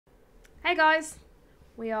Hey guys,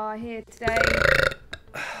 we are here today.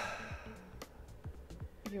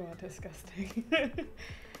 You are disgusting.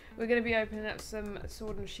 We're going to be opening up some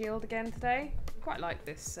Sword and Shield again today. Quite like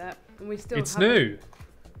this set, and we still. It's new.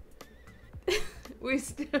 We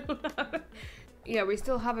still haven't. Yeah, we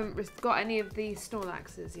still haven't got any of these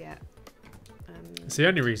Snorlaxes yet. It's the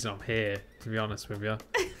only reason I'm here, to be honest with you.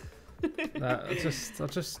 I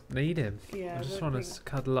just need him. Yeah, I just want to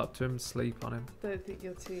cuddle up to him, sleep on him. Don't think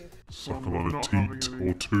you're too. Suck on a teat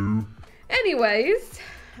or two. Anyways,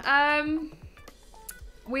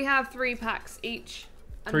 we have 3 packs each.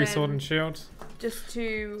 Three Sword and Shield. Just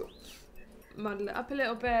to muddle it up a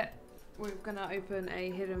little bit, we're gonna open a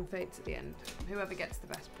Hidden Fates at the end. Whoever gets the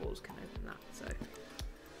best pulls can open that. So,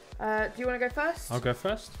 do you want to go first? I'll go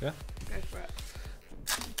first. Yeah. Go for it.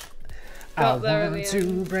 I Got there in want the to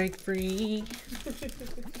end. break free.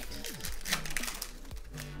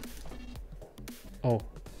 Oh,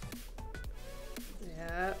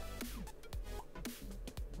 Yeah.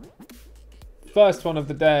 first one of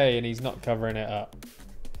the day, and he's not covering it up.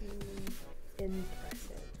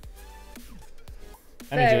 Impressive.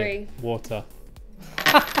 Energy, Very. water.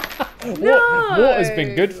 No! Water's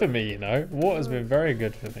been good for me, you know. Water's been very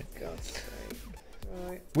good for me. God's sake.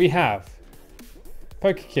 Right. We have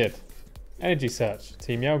Pokekid, Energy Search,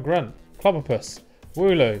 Team Yell Grunt, Clobberpuss,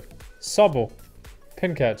 Wooloo, Sobble,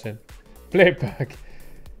 Pincurchin, Blipbug,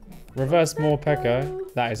 Reverse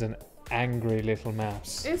Morpeko. That is an angry little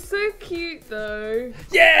mouse. It's so cute though.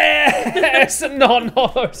 Yes!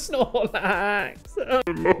 Non-hollow Snorlax! I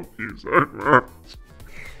love you so much.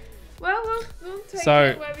 Well, we'll take So,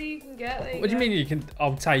 it wherever you can get. There What do you go. mean you can?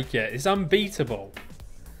 I'll take it. It's unbeatable.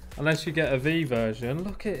 Unless you get a V version.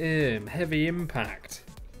 Look at him. Heavy impact.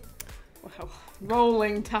 Wow.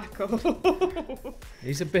 Rolling tackle.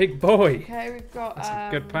 He's a big boy. Okay, we've got That's a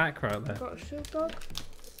good pack right there. We've got Shield Dog,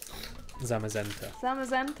 Zamazenta.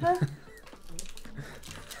 Zamazenta.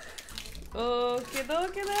 Okie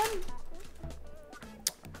dokie then.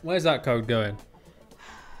 Where's that code going?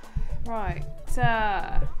 Right.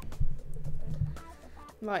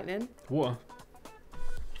 Lightning. Water.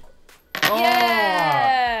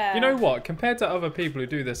 Yeah! You know what? Compared to other people who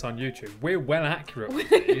do this on YouTube, we're well accurate with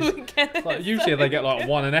these. Like, usually they get like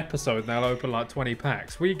one an episode and they'll open like 20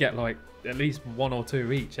 packs. We get like at least 1 or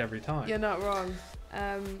 2 each every time. You're not wrong.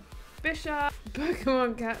 Bishop,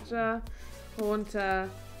 Pokemon Catcher, Haunter,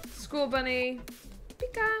 Scorbunny,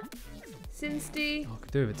 Pika, Sinsty, I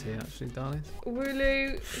could do with a tea actually, darling.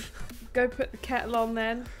 Wooloo. Go put the kettle on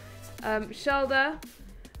then. Shelder,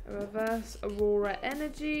 Reverse Aurora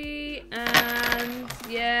Energy, and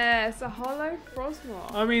yeah, it's a Hollow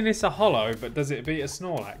Frosmoth. I mean, it's a hollow, but does it beat a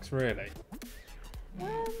Snorlax, really?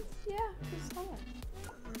 Yeah, it's Hollow.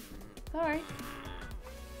 Sorry.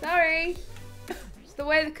 Sorry. It's the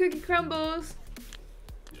way the cookie crumbles.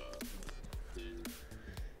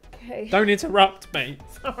 Okay. Don't interrupt me.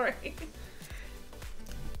 Sorry.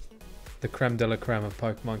 The creme de la creme of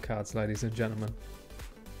Pokemon cards, ladies and gentlemen.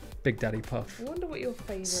 Big Daddy Puff. I wonder what your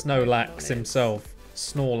favourite Snowlax Pokemon is. himself.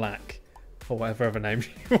 Snorlax. Or whatever other name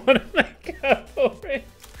you want to make up for it.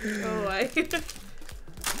 Go away.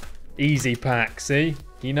 Easy pack, see?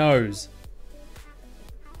 He knows.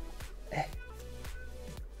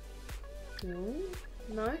 Ooh,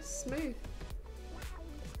 nice, smooth.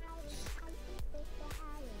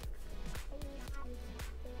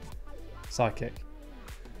 Psychic.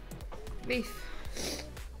 Leaf.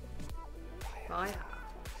 Fire.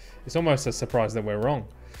 It's almost a surprise that we're wrong.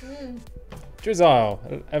 Mm.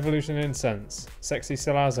 Drizzile, Evolution Incense, Sexy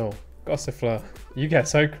Salazzle, Gossifleur. You get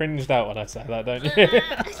so cringed out when I say that, don't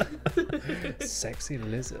you? Sexy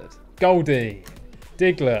Lizard. Goldie,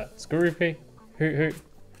 Diglett, Skorupi, Hoot Hoot,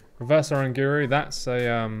 Reverse Oranguru. That's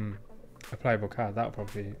a playable card. That'll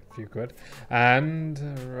probably be a few quid. And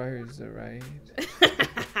Roserade.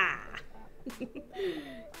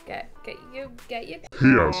 Get you. He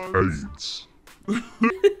has AIDS.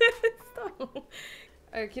 Stop.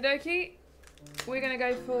 Okie dokie. We're gonna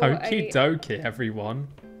go for Okie dokie, everyone.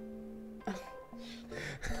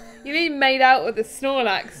 You mean made out with the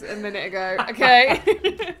Snorlax a minute ago? Okay.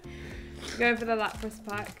 Going for the Lapras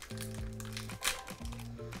pack.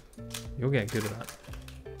 You'll get good at that.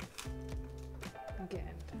 I'm getting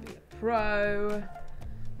to be a pro. There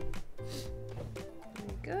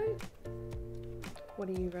you go. What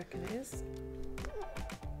do you reckon it is?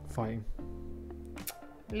 Fighting.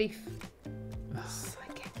 Leaf.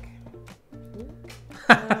 Psychic.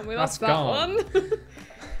 We That's lost that gone. one.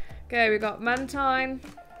 Okay, we got Mantine,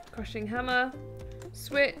 Crushing Hammer,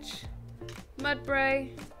 Switch,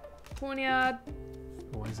 Mudbray, Hornyard,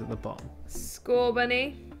 Always at the bottom.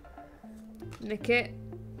 Scorbunny, Nickit,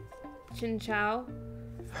 Chinchou,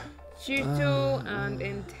 Chewtle, and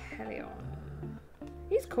Inteleon.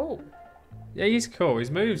 He's cool. Yeah, he's cool.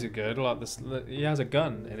 His moves are good. Like this, he has a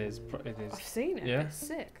gun in his. I've seen it. Yeah. It's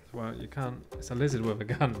sick. Well, you can't. It's a lizard with a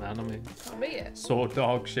gun, man. I mean, Can't beat it. sword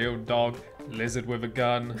dog, shield dog, lizard with a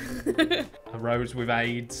gun, a rose with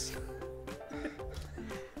AIDS.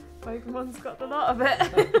 Pokemon's got a lot of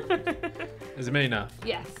it. Is it me now?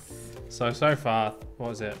 Yes. So far, what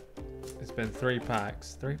was it? It's been 3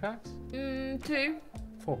 packs. 3 packs? 2.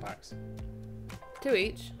 4 packs. 2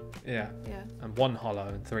 each. Yeah. Yeah. And 1 hollow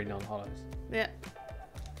and 3 non-hollows. Yeah.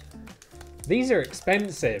 These are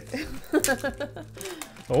expensive.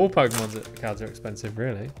 All Pokemon cards are expensive,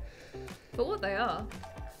 really. For what they are.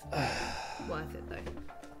 Worth it though.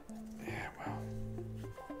 Yeah, well.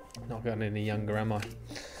 Not getting any younger, am I?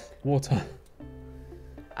 Water.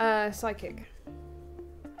 Psychic.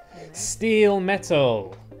 Steel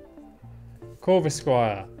Metal.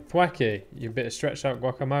 Corvisquire. Thwacky. You bit of stretched out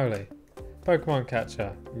guacamole. Pokemon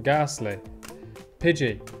Catcher. Ghastly.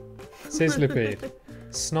 Pidgey. Sizzlipede.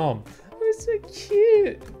 Snom. Oh, it's so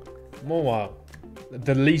cute. Mawile.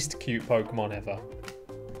 The least cute Pokemon ever.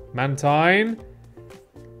 Mantine.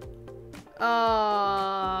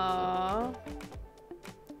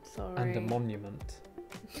 Sorry. And a monument.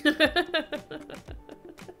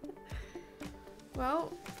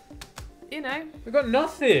 Well, you know. We've got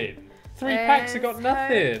nothing. 3 packs have got There's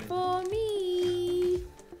nothing. hope for me.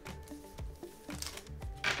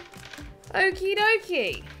 Okie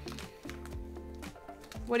dokie.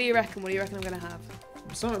 What do you reckon? What do you reckon I'm gonna have?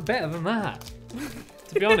 Something better than that.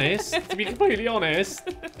 To be honest, to be completely honest.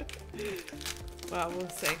 Well, we'll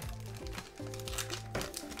see.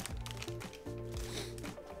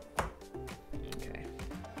 Okay.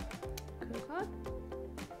 Cool card.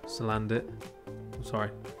 Salandit. I'm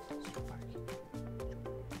sorry.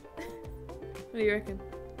 What do you reckon?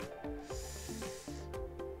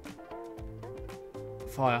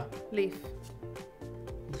 Fire. Leaf.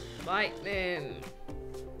 Lightning.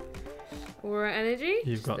 Aura Energy.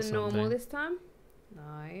 You've got the normal something. this time.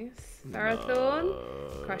 Nice. Ferrothorn.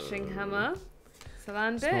 Crushing Hammer.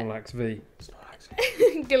 Salandit. Snorlax V. Snorlax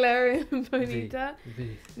Galarian V. Ponyta.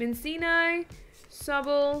 V. Mincino.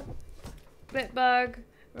 Sobble. Bitbug.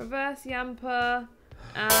 Reverse Yamper.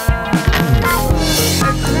 And...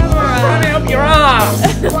 Run it up your ass!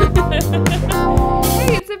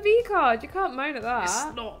 Hey, it's a V card. You can't moan at that.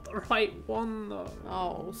 It's not the right one though.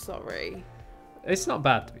 Oh, sorry. It's not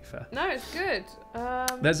bad, to be fair. No, it's good. I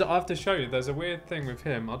have to show you. There's a weird thing with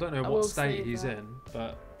him. I don't know I what will state save he's that. in,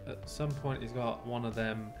 but at some point he's got one of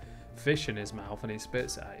them fish in his mouth and he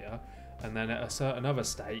spits it at you. And then at a certain other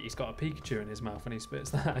state, he's got a Pikachu in his mouth and he spits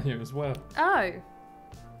that at you as well. Oh.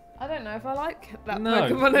 I don't know if I like that No,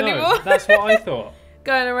 Pokemon no, anymore. that's what I thought.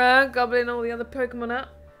 Going around, gobbling all the other Pokemon up.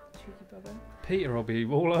 Cheeky bugger. Peter will be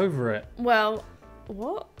all over it. Well,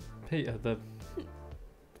 what? Peter, the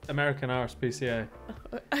American RSPCA.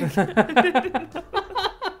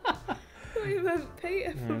 You meant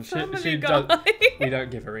Peter from She Family does- Guy. We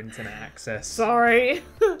don't give her internet access. Sorry.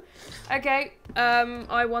 Okay,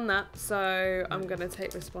 I won that, so I'm gonna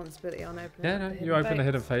take responsibility on opening. Yeah, up no, the you open the Fates.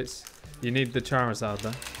 Hidden Fates. You need the Charizard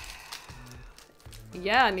though.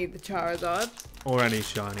 Yeah, I need the Charizard. Or any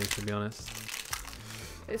shiny, to be honest.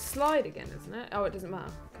 It's slide again, isn't it? Oh, it doesn't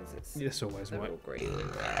matter because it's It's always they're white. all green.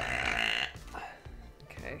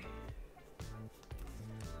 Okay.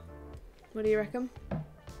 What do you reckon?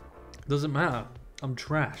 Doesn't matter. I'm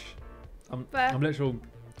trash. Fair. I'm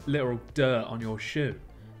literal dirt on your shoe.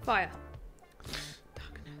 Fire.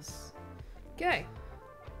 Darkness. Okay.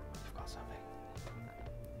 You've got something.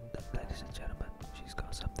 Ladies and gentlemen, she's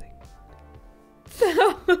got something.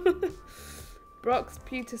 Brock's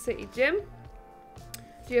Pewter City Gym.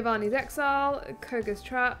 Giovanni's Exile. Koga's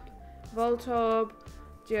Trap. Voltorb.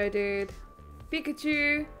 Geodude.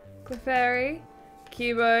 Pikachu. Clefairy.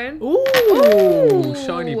 Cubone. Ooh,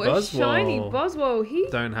 shiny Buzzwole. Shiny Buzzwole. He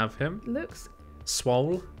Don't have him. looks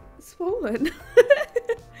Swole. swollen.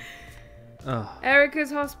 Oh.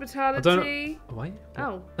 Erica's Hospitality. Wait.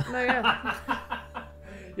 Oh, no, yeah.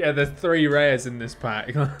 Yeah, there's 3 rares in this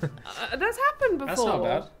pack. That's happened before. That's not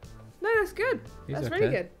bad. No, that's good. He's That's okay.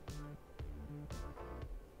 really good.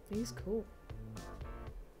 He's cool.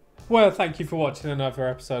 Well, thank you for watching another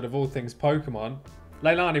episode of All Things Pokemon.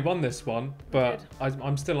 Leilani won this one, but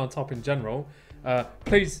I'm still on top in general.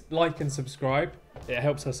 Please like and subscribe. It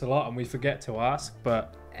helps us a lot and we forget to ask,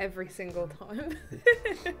 but... Every single time.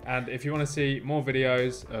 And if you want to see more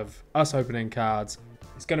videos of us opening cards,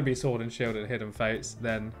 it's going to be Sword and Shield and Hidden Fates,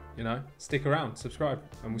 then, you know, stick around, subscribe,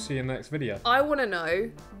 and we'll see you in the next video. I want to know,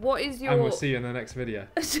 what is your... And we'll see you in the next video.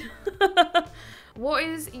 What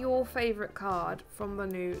is your favourite card from the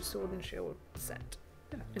new Sword and Shield set?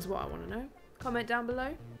 Is what I want to know. Comment down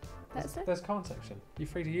below. That's it. There's comment section. You're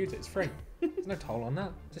free to use it. It's free. There's no toll on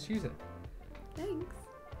that. Just use it. Thanks.